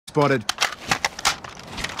Spotted.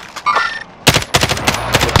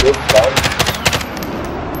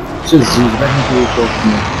 Jesus, vai-me ver o pouco.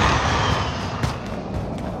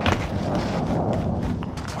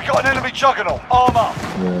 We got an enemy juggernaut. Arm up.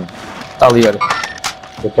 Tá ali, olha.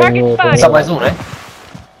 Eu tenho... Só mais um, né?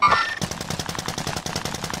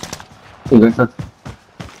 Sim, gostado.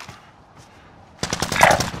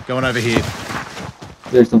 Going over here.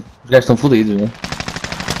 Os gajos estão fodidos, né?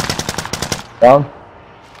 Down.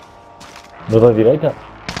 No da direita?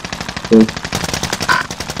 Sim.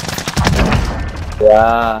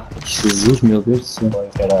 Ah, Jesus, meu Deus do céu. Bem,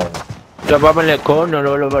 caralho. Já vai na corner,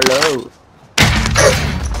 olha, valeu.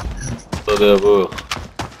 Toda burro.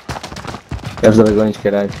 É os dragões,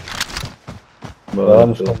 caralho.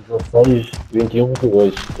 Vamos com 16, 21,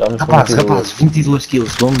 22. Vamos com Rapazes, 22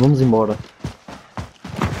 kills, vamos embora.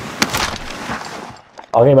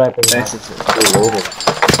 Alguém vai apanhar?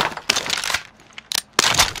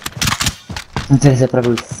 Não tem essa para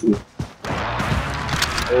você.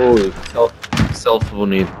 Ui, self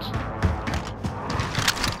bonito.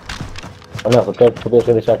 Olha, só quero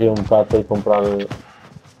poder deixar aqui um bocado para ir comprar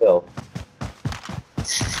self.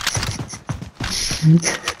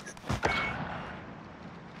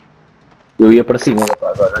 Eu ia para cima,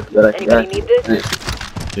 agora aqui. Anybody need this?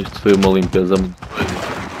 Isto foi uma limpeza muito doida.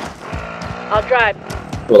 I'll drive.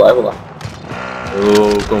 Vou lá. Eu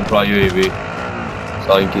vou comprar UAV. Se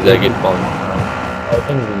alguém quiser get palm. Eu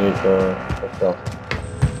tenho dinheiro para self.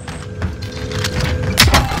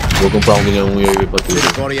 Vou comprar um UAV para ti. Bit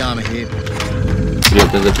of body armor here. Já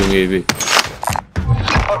tens aqui um UAV.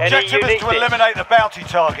 Objective is to eliminate the bounty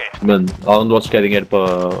target. Mano, onde vocês querem ir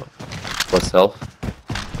para self?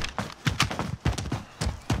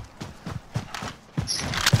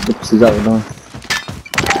 Eu precisava, não.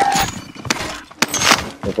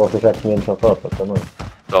 Eu posso deixar 500 na tropa também.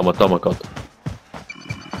 Toma, cota.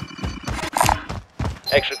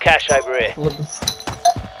 Extra cash over here.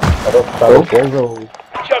 Agora que está a coisa ou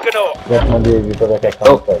Juggernaut. já te mandei vir para ver o que é que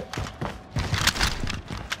está a fazer?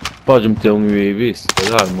 Podes meter um UAV se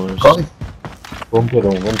calhar, mas... Corre. Vou meter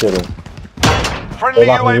um. Friendly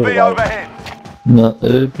Olá, UAV amigo. overhead. Não,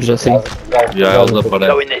 já sei. Já eles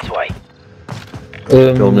aparecem. Going this way.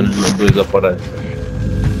 Pelo menos os dois aparecem.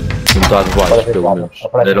 Não está de baixo, pelo menos.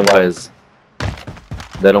 Deram res.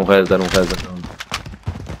 Deram res.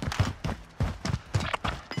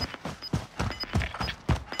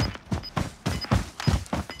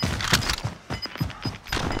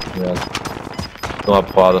 Estão à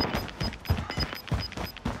porrada.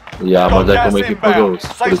 Mas é como a equipa Ghost,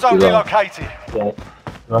 por Safe isso zone cuidado. relocated.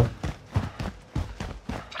 Não?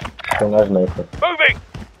 São gajos nessa. Moving.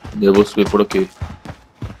 Eu vou subir por aqui.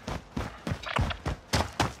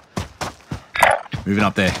 Moving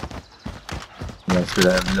up there. Se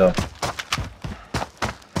calhar é melhor.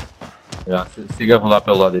 Siga a rolar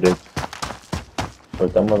pelo lado direito. Foi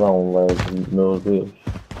estamos a dar um leve, meu Deus.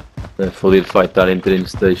 É fodido fight estar em train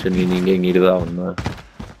station e ninguém ir down, não é?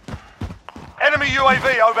 Enemy UAV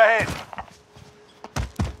overhead.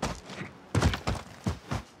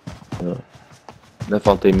 Ainda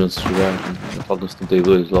falta imenso jogar. Ainda faltam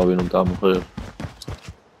 72, o lobby não está a morrer.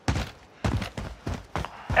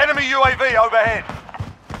 Enemy UAV overhead.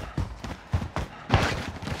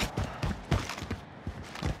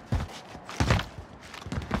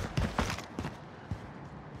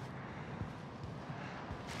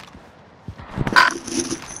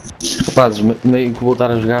 Rapazes, meio que vou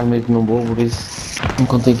voltar a jogar, meio que não vou, por isso não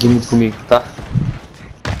contem aqui muito comigo, tá?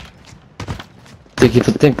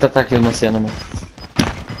 Tenho que tratar aqui uma cena, mano.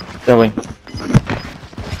 Está bem.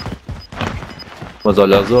 Mas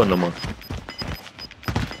olha a zona, mano.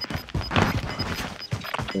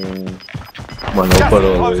 Mano, ele Gas is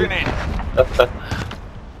parou closing ali. in.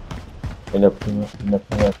 Ainda por cima.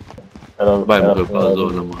 Vai morrer para a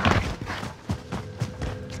zona, mano.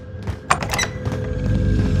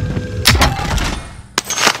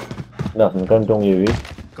 Não, não quero meter um UAV.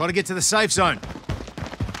 Gotta get to the safe zone.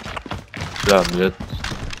 Já, mulher.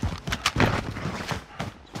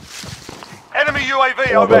 Enemy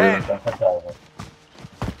UAV overhead.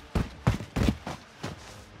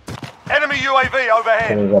 Enemy UAV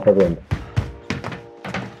overhead. Vamos já para dentro.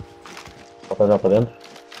 Volta já para dentro.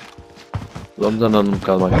 Vamos andando um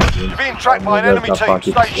bocado mais para You're frente. being tracked by an enemy team.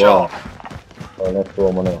 Stay sharp. Olha, é que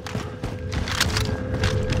estou, Manel.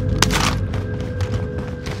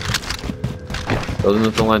 Eles ainda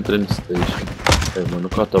estão lá em train station. Mano, o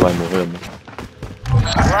Cota vai morrer, mano.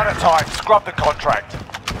 We're out of time. Scrub the contract.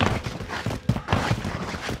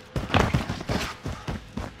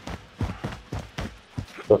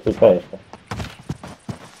 Estou a ficar esta.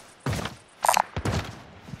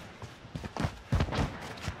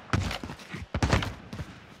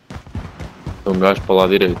 Tem um gajo para lá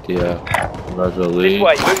direito, um gajo ali. This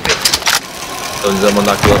way, moving. Estão-nos a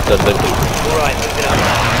mandar aquilo até daqui. Alright, moving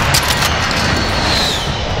up.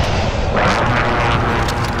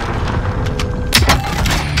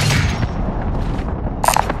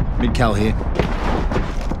 Mid-cal here.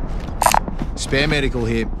 Spare medical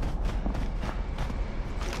here.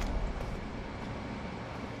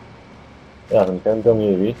 Não quero ter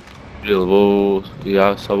um UAV.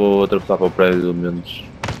 Só vou atravessar para o prédio do menos.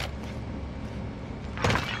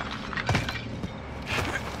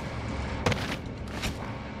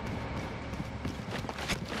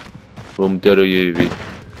 Vou meter o UAV.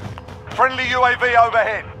 Friendly UAV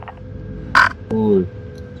overhead. Ui.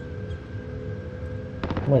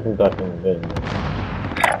 Como é que não está aqui ninguém?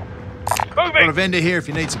 Got a Moving! vendor here if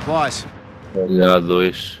you need supplies. Já há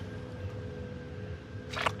dois.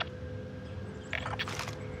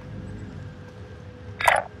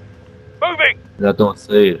 Moving! Já estão a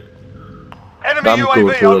sair. Enemy Dá-me UAV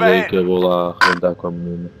cobertura daí overhead. que eu vou lá arrebentar com a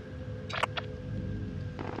menina.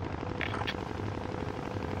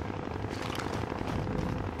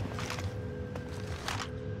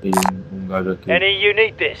 E um gajo aqui. Any, you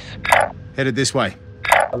need this. Headed this way.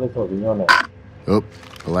 Olha sozinho ou não? Oh,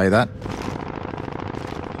 belay that.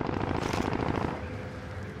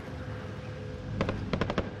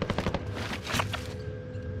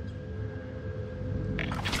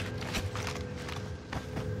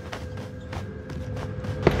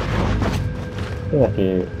 Tem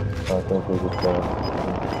aqui. Tem coisa para.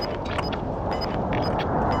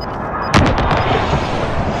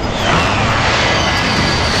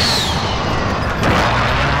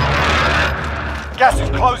 Gas is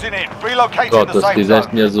closing in. Relocating Jota, the se safe quiseres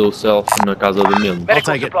zone. tinhas o self na casa do menos. I'll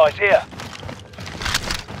Medical take it. supplies here.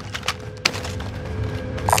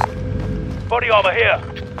 Body armor here.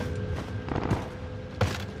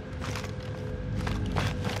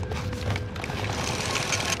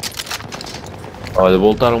 Olha,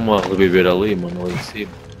 voltaram-me a reviver ali, mano, ali em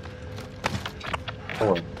cima.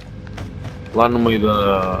 Onde? Lá no meio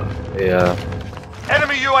da...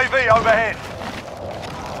 Enemy UAV overhead.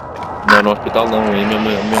 Não, no hospital não, aí mesmo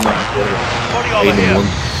à esquerda. Body Aí armor no here. mundo,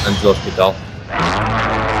 antes do hospital.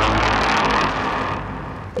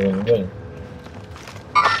 Tem ninguém?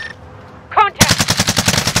 Contact!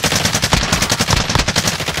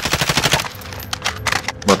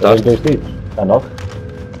 Tem Mataste? 2 tiros. Está 9?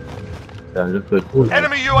 Já foi.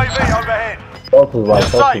 Enemy UAV overhead. Solta os You're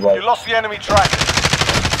baixos, solta os safe. You baixos. lost the enemy track.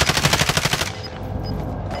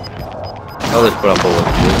 Ela a esperar para o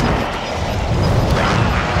outro.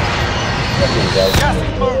 Gas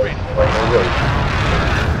is moving.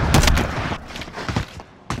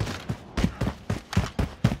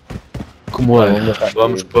 Como é?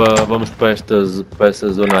 Vamos para esta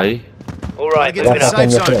zona aí? Alright, Get Já moving to up. the está à safe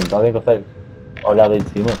minha zone. frente. Alguém consegue olhar daí de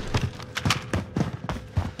cima?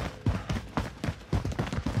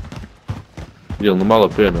 Ele não vale a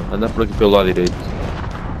pena. Anda por aqui pelo lado direito.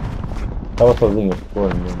 Estava sozinho, pô,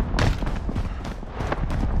 mesmo.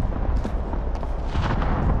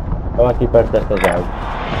 Estava aqui perto destas árvores.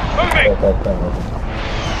 Moving!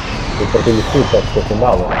 Eu partilho o escudo, para que se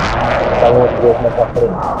bala. Estavam outros dois mais para a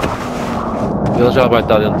frente. Ele já vai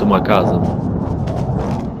estar dentro de uma casa.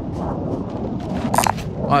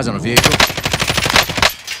 Eyes on a vehicle.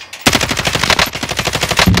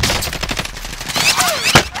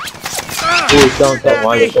 Então,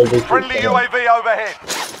 olha, tem dois Friendly tiros. UAV overhead.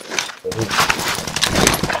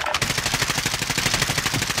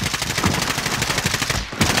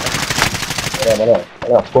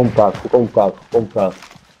 Olha, ficou um bocado.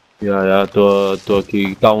 Já, estou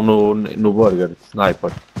aqui. Está um no burger,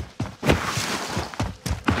 sniper.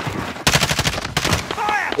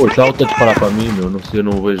 Pô, está outro a disparar para mim, meu. Não sei, eu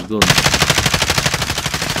não o vejo de onde.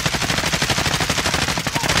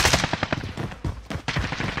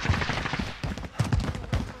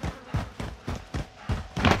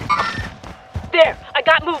 There! I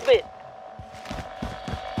got movement!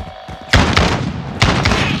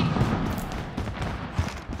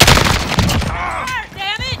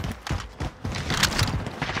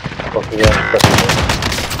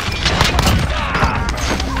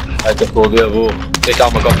 Aí, estou a ver, vou deitar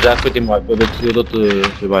uma copa já, foi mais. Vou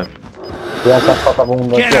dou-te, vai. Eu acho que faltava um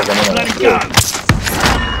da esquerda,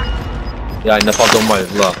 Já, ainda faltam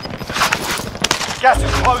mais lá. Gas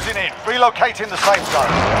is closing in. Relocating the safe zone.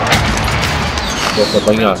 Vou-te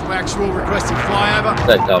apanhar. To actual requesting flyover.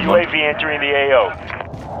 Deita, mano. UAV entering the AO.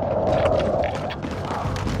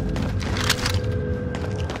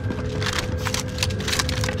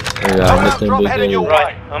 Já, ainda tem Drop dois heading aí. your Right,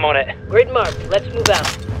 way. I'm on it. Grid marked. Let's move out.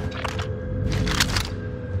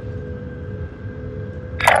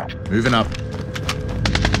 Moving up.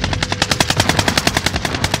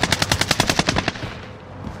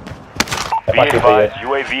 Be advised,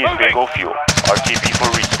 UAV is bingo fuel. RTB for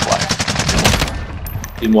resupply.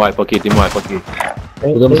 Team wipe aqui, team wipe aqui.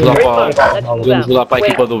 Podemos ir lá Great para, mark. Let's move podemos ir lá out. para a Wait,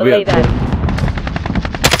 equipa do belay verde. that.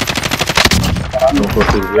 Não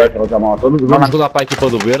consigo ver. Vamos ir lá para a equipa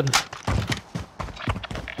do verde.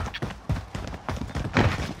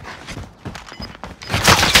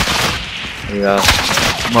 Yeah.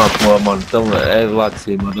 Mano, então é de lá de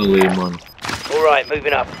cima, dali, mano. Alright,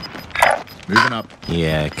 moving up. Moving up.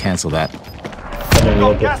 Yeah, cancel that.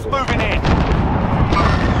 Got gas moving in. I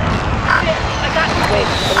got Wait,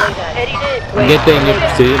 belay that. Heading in. Wait, Ninguém tem belay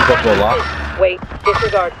that. FC para pular. Wait,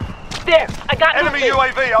 disregard. There, I got Enemy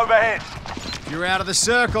movement. UAV overhead. You're out of the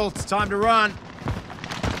circle. It's time to run.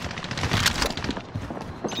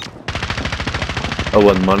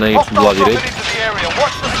 Aonde, mano? É isso do lado Hostiles dropping direito? into the area.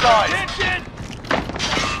 Watch the skies.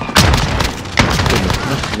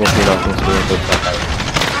 Vou tirar com o segundo para cá.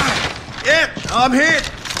 Yep, I'm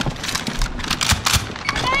hit.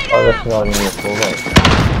 Olha a senhorinha, pô, velho.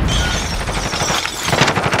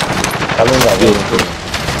 Tá ligado?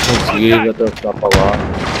 Consegui, já estou a ficar para lá.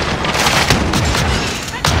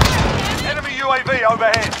 Enemy UAV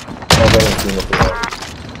overhead. Tá bem em cima, pô, velho.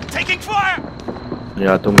 Taking fire.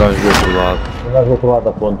 Já estão gajos do outro lado. Tem gajo do outro lado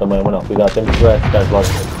da ponte também, mas não, cuidado, temos que ver esses gajos lá de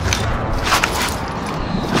cima.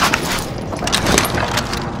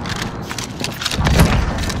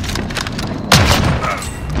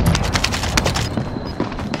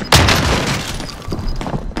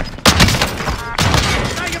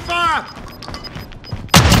 Taking fire.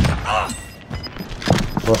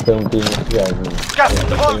 Nós temos um tiro nesses gajos, mano. Gas is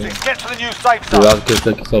closing. Get to the new safe zone. Cuidado que este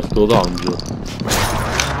aqui só ficou down, viu?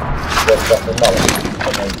 Deve estar sem bala.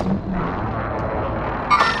 Também.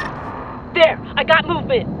 There, I got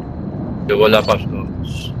movement. Eu vou olhar para as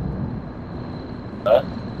costas. Hã?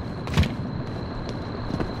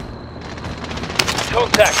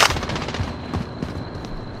 Contact.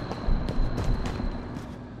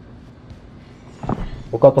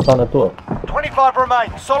 O Cotton tá na tua? 25 remain.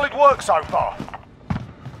 Solid work so far.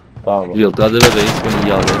 Tá, mano. Viu, estás a ver aí? Quando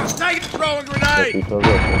ia ali. Take it, throwing Aqui, grenade. estou a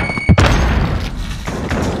ver, pô.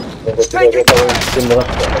 Eu vou tirar aqui, estava em cima da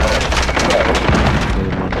porta.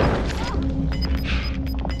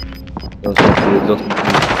 Eles são feridos, eles são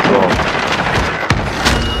feridos.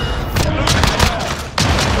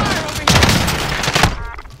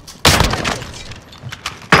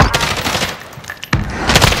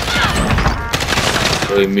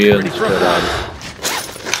 Foi menos, caralho.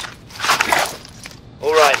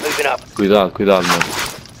 Alright, moving up. Cuidado, cuidado, mano.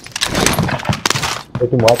 Eu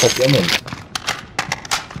te mato aqui, mano.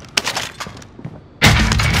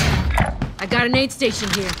 I got an aid station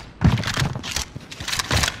here.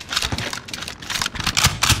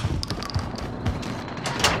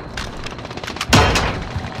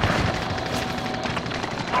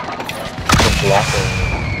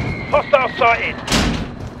 Hostile sighted.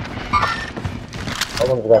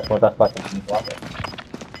 Olha uns gajos que mataste para aqui.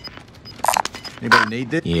 Anybody need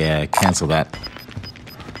this? Yeah, cancel that.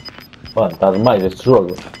 Mano, está demais este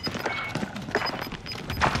jogo.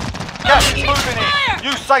 Gas is moving in.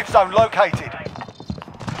 New safe zone located.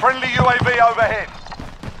 Friendly UAV overhead.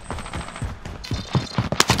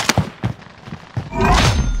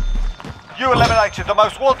 You eliminated the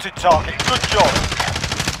most wanted target. Good job.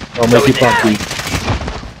 Há uma equipa aqui.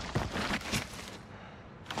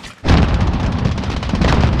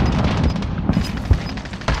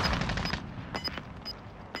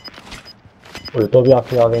 Ui, eu estou a ver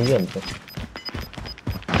aqui alguém dentro.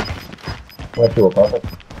 Não é tua, passa.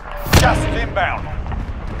 Gas is inbound.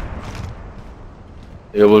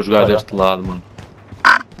 Eu vou jogar deste lado, mano.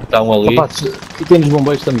 Estão ali. Opa, se tem os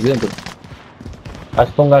bombeiros, estamos dentro. Acho que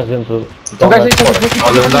estão gajos dentro. Estão gajos aí, fora.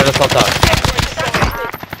 Olha, um gajo a saltar.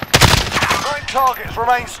 9 targets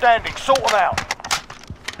remain standing. Sort them out.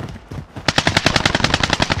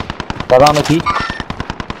 Está dando aqui.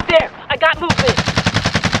 There, I got movement.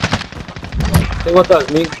 Tem um atrás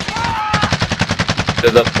de mim.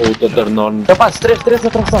 Filha da puta, Ternon. Rapaz, três a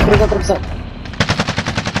atravessar, três a atravessar.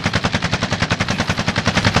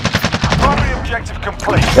 Primary objective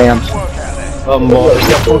complete. Damn. Good work out there. Vamos,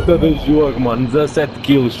 que a puta do jogo, mano. 17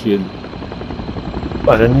 kills, filho.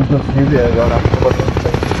 Olha, nem consegui ver agora.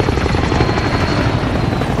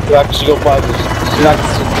 Será que chegou para será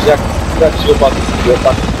que chegou para decidir o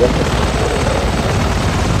ataque dentro?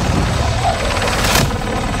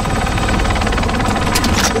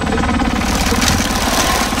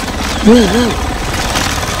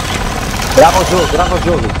 Grava o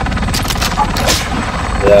jogo.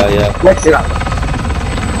 Yeah. Como é que será?